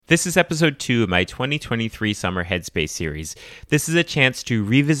This is episode 2 of my 2023 Summer Headspace series. This is a chance to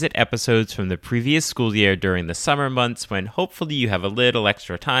revisit episodes from the previous school year during the summer months when hopefully you have a little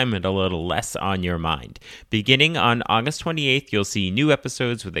extra time and a little less on your mind. Beginning on August 28th, you'll see new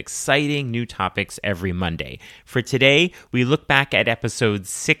episodes with exciting new topics every Monday. For today, we look back at episode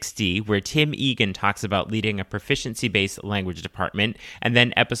 60, where Tim Egan talks about leading a proficiency-based language department, and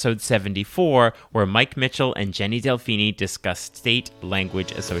then episode 74, where Mike Mitchell and Jenny Delfini discuss state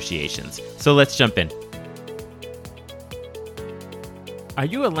language associations. So let's jump in. Are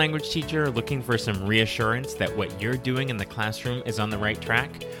you a language teacher looking for some reassurance that what you're doing in the classroom is on the right track?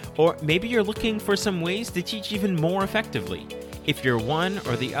 Or maybe you're looking for some ways to teach even more effectively. If you're one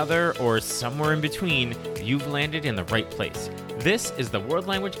or the other or somewhere in between, you've landed in the right place. This is the World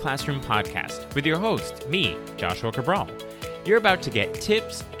Language Classroom Podcast with your host, me, Joshua Cabral. You're about to get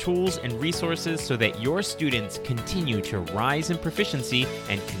tips, tools, and resources so that your students continue to rise in proficiency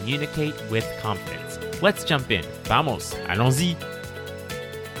and communicate with confidence. Let's jump in. Vamos, allons-y.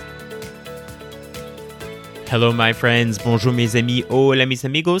 Hello, my friends. Bonjour, mes amis. Hola, mis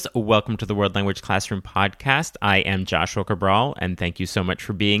amigos. Welcome to the World Language Classroom Podcast. I am Joshua Cabral, and thank you so much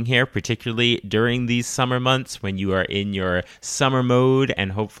for being here, particularly during these summer months when you are in your summer mode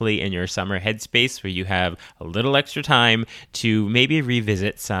and hopefully in your summer headspace where you have a little extra time to maybe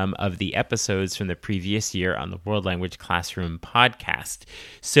revisit some of the episodes from the previous year on the World Language Classroom Podcast.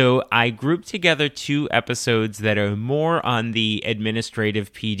 So I grouped together 2 episodes that are more on the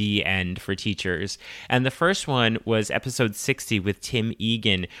administrative PD end for teachers, and the first one was episode 60 with Tim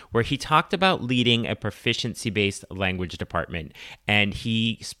Egan, where he talked about leading a proficiency-based language department. And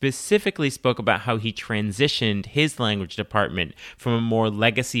he specifically spoke about how he transitioned his language department from a more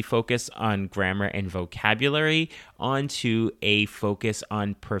legacy focus on grammar and vocabulary onto a focus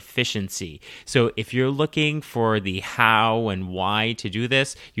on proficiency. So if you're looking for the how and why to do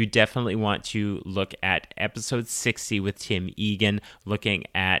this, you definitely want to look at episode 60 with Tim Egan, looking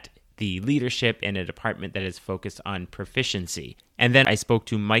at the leadership in a department that is focused on proficiency. And then I spoke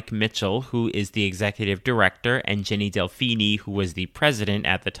to Mike Mitchell, who is the executive director, and Jenny Delfini, who was the president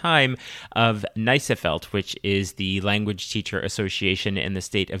at the time of NYSEFLT, which is the Language Teacher Association in the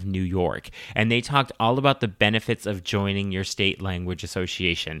state of New York. And they talked all about the benefits of joining your state language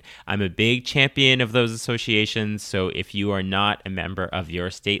association. I'm a big champion of those associations, so if you are not a member of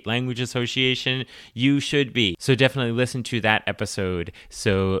your state language association, you should be. So definitely listen to that episode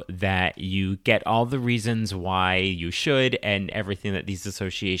so that you get all the reasons why you should and everything that these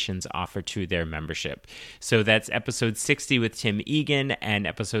associations offer to their membership. So that's episode 60 with Tim Egan and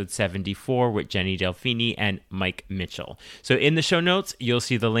episode 74 with Jenny Delfini and Mike Mitchell. So in the show notes, you'll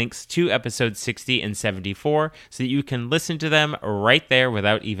see the links to episodes 60 and 74 so that you can listen to them right there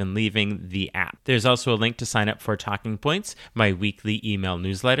without even leaving the app. There's also a link to sign up for Talking Points, my weekly email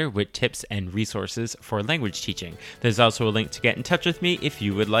newsletter with tips and resources for language teaching. There's also a link to get in touch with me if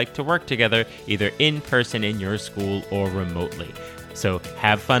you would like to work together, either in person in your school or remotely. So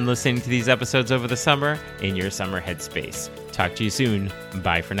have fun listening to these episodes over the summer in your summer headspace. Talk to you soon.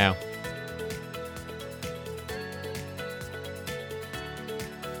 Bye for now.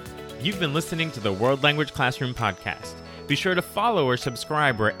 You've been listening to the World Language Classroom Podcast. Be sure to follow or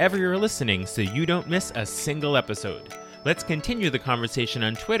subscribe wherever you're listening so you don't miss a single episode. Let's continue the conversation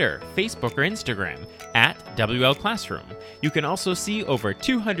on Twitter, Facebook, or Instagram at WL Classroom. You can also see over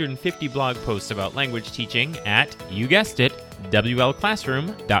 250 blog posts about language teaching at, you guessed it,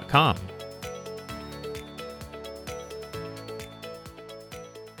 WLClassroom.com.